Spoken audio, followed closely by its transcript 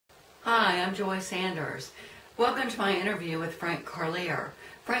Hi, I'm Joy Sanders. Welcome to my interview with Frank Carlier.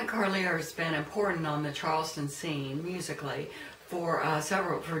 Frank Carlier has been important on the Charleston scene musically for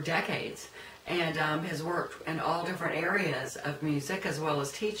decades, and has worked in all different areas of music as well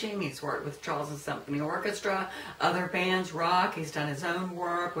as teaching. He's worked with Charleston Symphony Orchestra, other bands, rock. He's done his own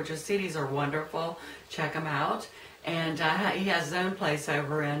work, which his CDs are wonderful. Check them out. And he has his own place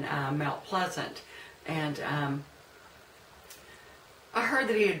over in Mount Pleasant. And I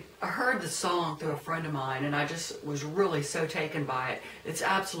heard the song through a friend of mine, and I just was really so taken by it. It's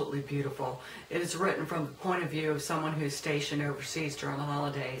absolutely beautiful. It is written from the point of view of someone who's stationed overseas during the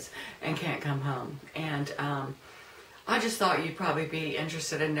holidays and can't come home. And I just thought you'd probably be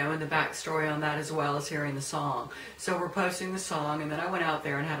interested in knowing the backstory on that as well as hearing the song. So we're posting the song, and then I went out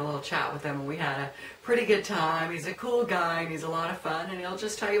there and had a little chat with him, and we had a pretty good time. He's a cool guy, and he's a lot of fun, and he'll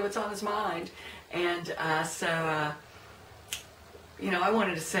just tell you what's on his mind. And you know, I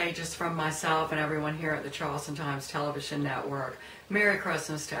wanted to say, just from myself and everyone here at the Charleston Times Television Network, Merry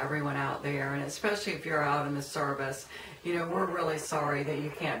Christmas to everyone out there, and especially if you're out in the service. You know, we're really sorry that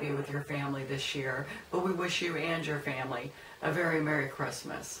you can't be with your family this year, but we wish you and your family a very Merry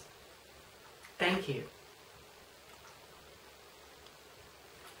Christmas. Thank you.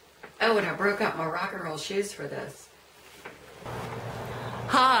 Oh, and I broke up my rock and roll shoes for this.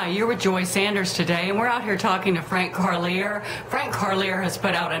 Hi, you're with Joy Sanders today, and we're out here talking to Frank Carlier. Frank Carlier has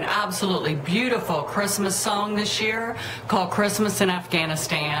put out an absolutely beautiful Christmas song this year called Christmas in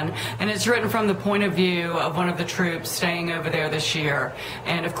Afghanistan, and it's written from the point of view of one of the troops staying over there this year.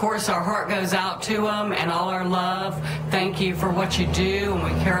 And of course, our heart goes out to him and all our love. Thank you for what you do, and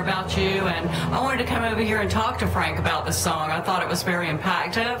we care about you. And I wanted to come over here and talk to Frank about the song. I thought it was very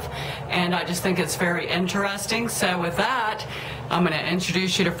impactful, and I just think it's very interesting. So with that, I'm going to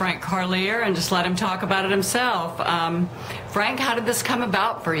introduce you to Frank Carlier and just let him talk about it himself. Frank, how did this come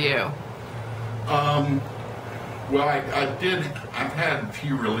about for you? Well, I've had a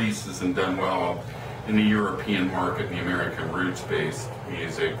few releases and done well in the European market and the American roots-based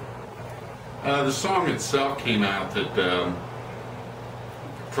music. The song itself came out that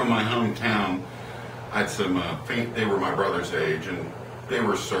from my hometown. I had some, they were my brother's age, and they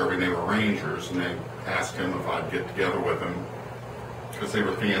were serving, they were Rangers, and they asked him if I'd get together with them because they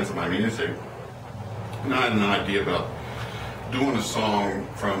were fans of my music. And I had an idea about doing a song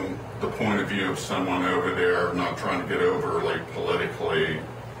from the point of view of someone over there, not trying to get over like politically.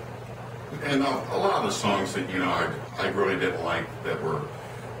 And a lot of the songs that, you know, I really didn't like that were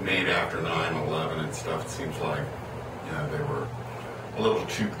made after 9/11 and stuff, it seems like, you know, they were a little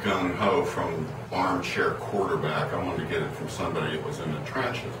too gung-ho from armchair quarterback. I wanted to get it from somebody that was in the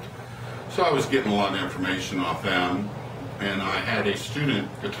trenches. So I was getting a lot of information off them. And I had a student,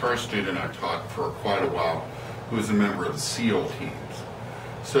 guitar student I taught for quite a while, who was a member of the SEAL teams.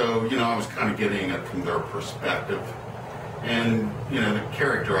 So, you know, I was kind of getting it from their perspective. And, you know, the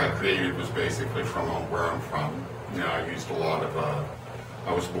character I created was basically from where I'm from. You know, I used a lot of,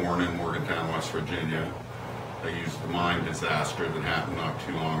 I was born in Morgantown, West Virginia. I used the mine disaster that happened not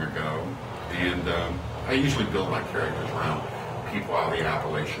too long ago. And I usually build my characters around people out of the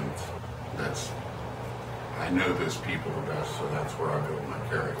Appalachians. I know those people the best, so that's where I build my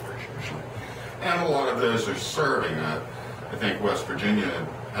characters usually. And a lot of those are serving. I think West Virginia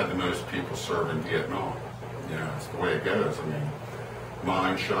had the most people serve in Vietnam. You know, it's the way it goes. I mean,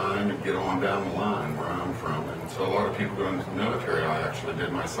 mine shine and get on down the line where I'm from. And so a lot of people go into the military. I actually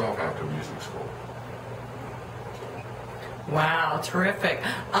did myself after music school. Wow, terrific.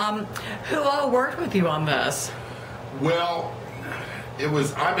 Who all worked with you on this? Well,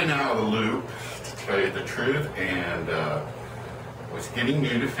 I've been out of the loop, to tell you the truth, and was getting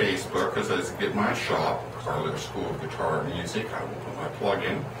new to Facebook because I was getting my shop, Carlier School of Guitar and Music. I will put my plug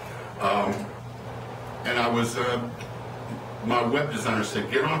in. And I was, my web designer said,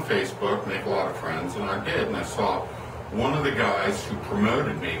 get on Facebook, make a lot of friends, and I did. And I saw one of the guys who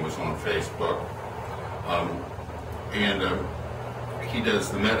promoted me was on Facebook. He does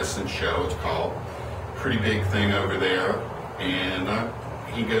the medicine show, it's called. Pretty big thing over there. And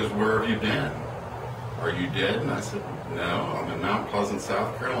he goes, where have you been? Are you dead? And I said, no, I'm in Mount Pleasant,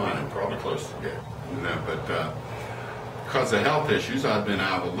 South Carolina. I'm probably close to dead. You know, but because of health issues, I've been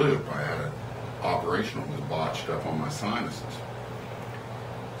out of the loop. I had an operation that was botched up on my sinuses.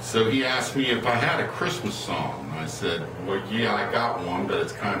 So he asked me if I had a Christmas song. I said, well, yeah, I got one, but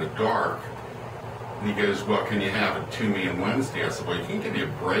it's kind of dark. And he goes, well, can you have it to me on Wednesday? I said, well, you can't give me a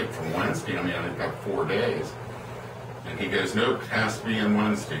break from Wednesday. I mean, I've got 4 days. And he goes, nope, it has to be on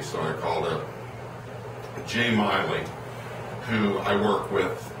Wednesday. So I called up Jay Miley, who I work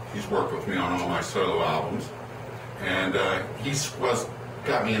with. He's worked with me on all my solo albums. And he was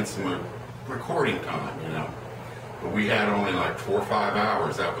got me in some recording time, you know. But we had only like 4 or 5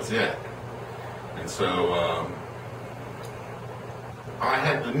 hours, that was it. And so I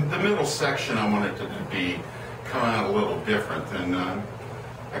had the middle section, I wanted to be come out a little different. And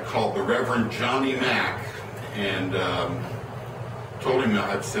I called the Reverend Johnny Mack and told him,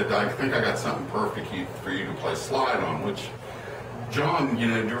 I said, I think I got something perfect for you to play slide on, which John, you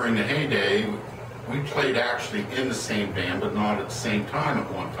know, during the heyday, we played actually in the same band, but not at the same time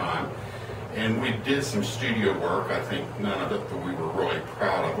at one time. And we did some studio work. I think none of it that we were really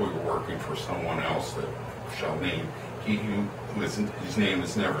proud of. We were working for someone else that shall name, his name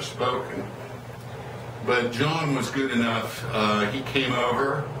is never spoken. But John was good enough. He came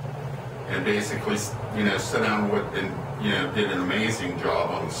over and basically, you know, sat down and, you know, did an amazing job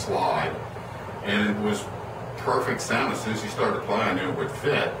on the slide. And it was perfect sound. As soon as he started playing, I knew it would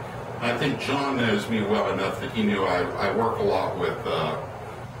fit. I think John knows me well enough that he knew I work a lot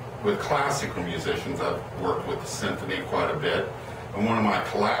with classical musicians. I've worked with the symphony quite a bit. And one of my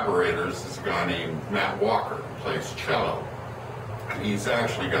collaborators is a guy named Matt Walker, who plays cello. And he's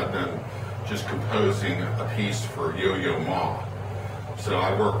actually got done just composing a piece for Yo-Yo Ma. So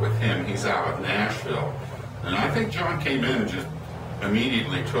I work with him. He's out of Nashville. And I think John came in and just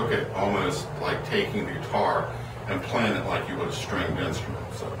immediately took it almost like taking the guitar and playing it like you would a stringed instrument.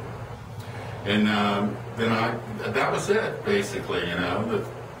 So, and then that was it, basically, you know.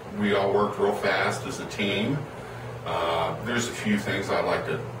 We all worked real fast as a team. There's a few things I'd like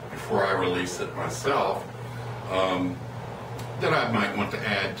to, before I release it myself, that I might want to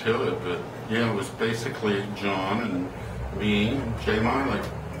add to it. But yeah, it was basically John and me and Jay Miley.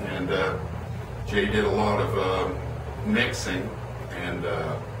 And Jay did a lot of mixing. And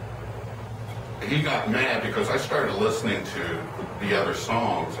he got mad because I started listening to the other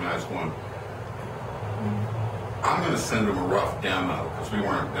songs and I was going, I'm going to send him a rough demo because we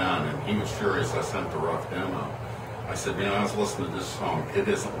weren't done, and he was furious I sent the rough demo. I said, you know, I was listening to this song. It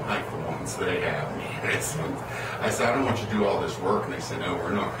isn't like the ones they have, man. I said, I don't want you to do all this work. And they said, no,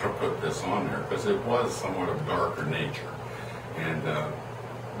 we're not going to put this on there because it was somewhat of darker nature. And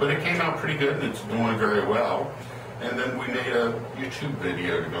but it came out pretty good, and it's doing very well. And then we made a YouTube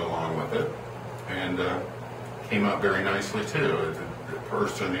video to go along with it, and came out very nicely too. The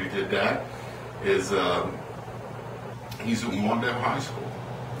person who did that is he's at Wandale High School,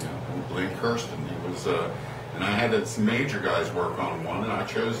 you know, Blaine Kirsten. He was, and I had some major guys work on one, and I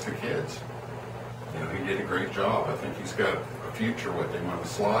chose the kids. You know, he did a great job. I think he's got a future with him on the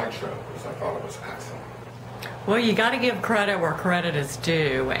slideshow because I thought it was excellent. Well, you got to give credit where credit is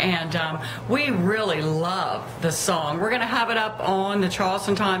due, and we really love the song. We're going to have it up on the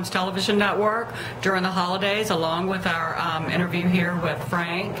Charleston Times television network during the holidays, along with our interview here with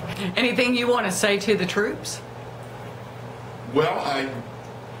Frank. Anything you want to say to the troops? Well, I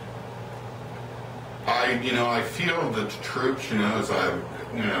feel that the troops, you know, as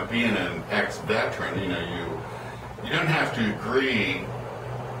being an ex-veteran, you know, you don't have to agree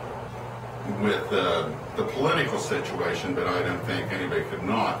with the political situation, but I don't think anybody could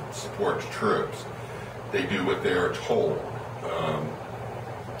not support the troops. They do what they are told.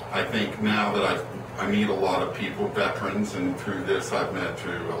 I think now that I meet a lot of people, veterans, and through this I've met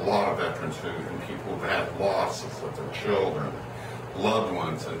through a lot of veterans and people who've had losses of their children, loved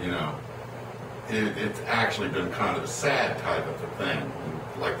ones, and you know, it's actually been kind of a sad type of a thing.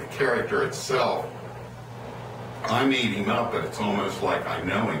 And like the character itself, I made him up, but it's almost like I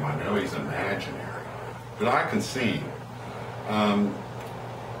know him. I know he's imaginary, but I can see him.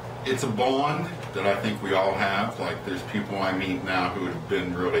 It's a bond that I think we all have. Like there's people I meet now who have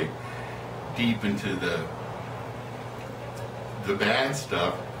been really deep into the bad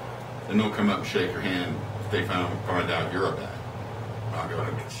stuff, and they'll come up and shake your hand if they find out you're a bad. I'll go,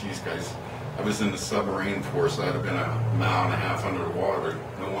 geez, guys, I was in the submarine force. I'd have been a mile and a half under the water.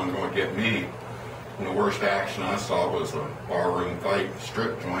 No one going to get me. And the worst action I saw was a barroom fight,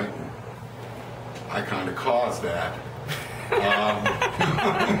 strip joint. And I kind of caused that.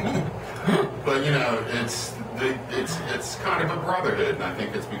 But you know, it's kind of a brotherhood, and I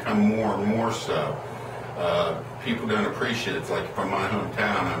think it's become more and more so. People don't appreciate it. It's like from my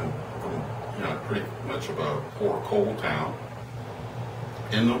hometown, I'm from, you know, pretty much of a poor coal town,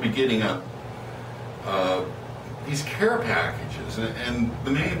 and they'll be getting these care packages, and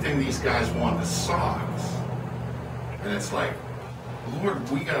the main thing these guys want is socks. And it's like, Lord,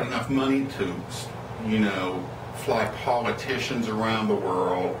 we got enough money to, you know, fly politicians around the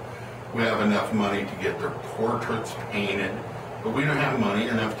world. We have enough money to get their portraits painted, but we don't have money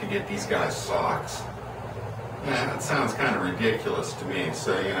enough to get these guys socks. Yeah, that sounds kind of ridiculous to me.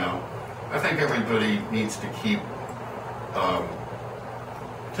 So, you know, I think everybody needs to keep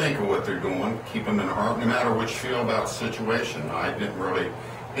think of what they're doing, keep them in heart, no matter what you feel about the situation. I didn't really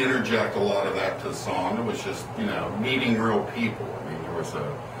interject a lot of that to the song. It was just, you know, meeting real people. I mean, there was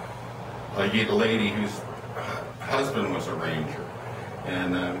a lady whose husband was a ranger,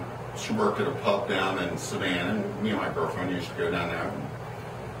 and she worked at a pub down in Savannah, and me and my girlfriend used to go down there. And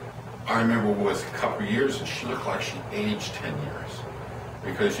I remember it was a couple of years, and she looked like she aged 10 years.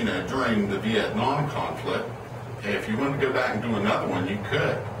 Because, you know, during the Vietnam conflict, hey, if you wanted to go back and do another one, you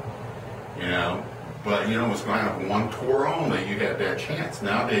could, you know. But, you know, it was kind of one tour only. You had that chance.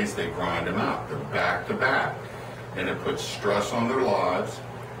 Nowadays, they grind them out. They're back to back. And it puts stress on their lives,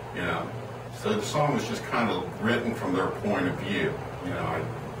 you know. So the song was just kind of written from their point of view. You know,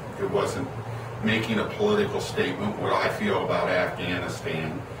 it wasn't making a political statement, what I feel about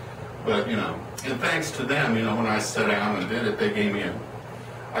Afghanistan. But, you know, and thanks to them, you know, when I sat down and did it, they gave me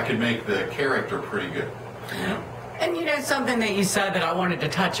I could make the character pretty good, you know. And you know, something that you said that I wanted to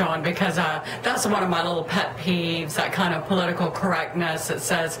touch on, because that's one of my little pet peeves, that kind of political correctness that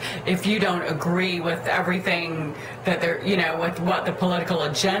says if you don't agree with everything that they're, you know, with what the political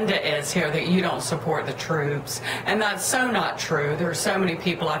agenda is here, that you don't support the troops. And that's so not true. There's so many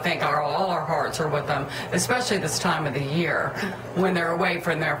people, I think, all our hearts are with them, especially this time of the year when they're away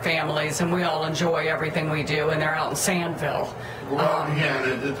from their families and we all enjoy everything we do and they're out in Sandville. Well, yeah,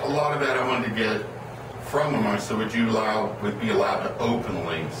 and a lot of that I wanted to get from them. I said, would be allowed to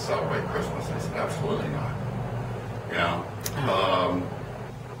openly celebrate Christmas? I said, absolutely not. You know?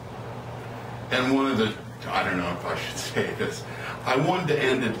 And one of the, I don't know if I should say this, I wanted to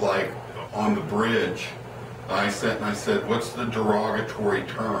end it like on the bridge. I said, what's the derogatory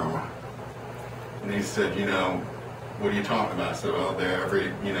term? And he said, you know, what are you talking about? I said, well,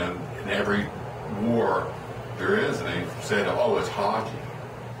 in every war there is. And he said, oh, it's Haji.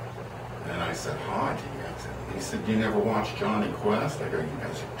 And I said, Haji? He said, you never watched Johnny Quest? I go, you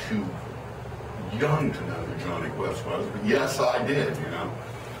guys are too young to know who Johnny Quest was. But yes, I did, you know.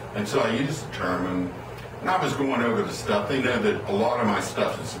 And so I used the term, and I was going over the stuff. They know that a lot of my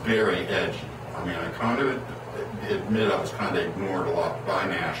stuff is very edgy. I mean, I kind of admit I was kind of ignored a lot by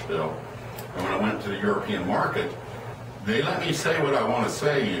Nashville. And when I went to the European market, they let me say what I want to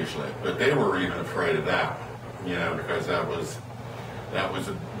say usually, but they were even afraid of that, you know, because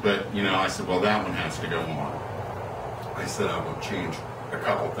but, you know, I said, well, that one has to go on. I said I will change a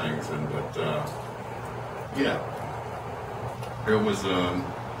couple things, yeah, it was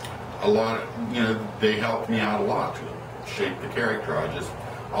a lot, you know, they helped me out a lot to shape the character.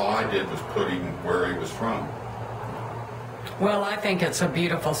 All I did was put him where he was from. Well, I think it's a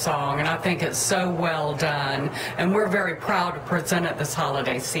beautiful song, and I think it's so well done, and we're very proud to present it this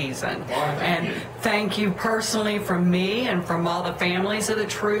holiday season. Well, thank you personally from me and from all the families of the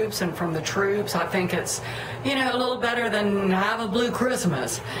troops and from the troops. I think it's, you know, a little better than Have a Blue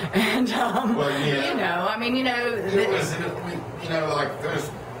Christmas. And, well, yeah. you know, I mean, you know. It was, you know, like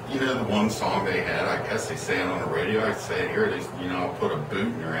there's, you know, the one song they had, I guess they say it on the radio, I say it here, you know, I'll put a boot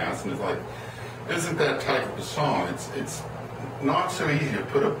in your ass, and it's like, isn't that type of a song? It's not so easy to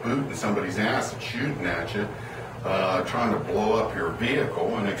put a boot in somebody's ass that's shooting at you, trying to blow up your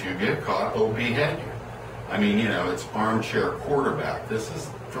vehicle, and if you get caught, they'll behead you. I mean, you know, it's armchair quarterback. This is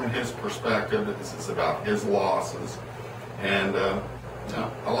from his perspective. This is about his losses, and you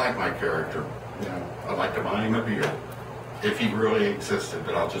know, I like my character. You know, I'd like to buy him a beer if he really existed,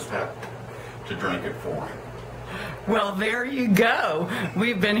 but I'll just have to drink it for him. Well, there you go.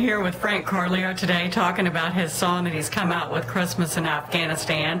 We've been here with Frank Carlier today talking about his song that he's come out with, Christmas in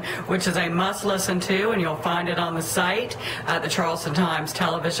Afghanistan, which is a must listen to, and you'll find it on the site at the Charleston Times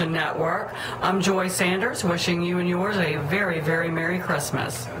Television Network. I'm Joy Sanders, wishing you and yours a very, very Merry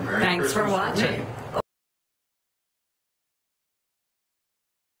Christmas. Merry Thanks Christmas for watching.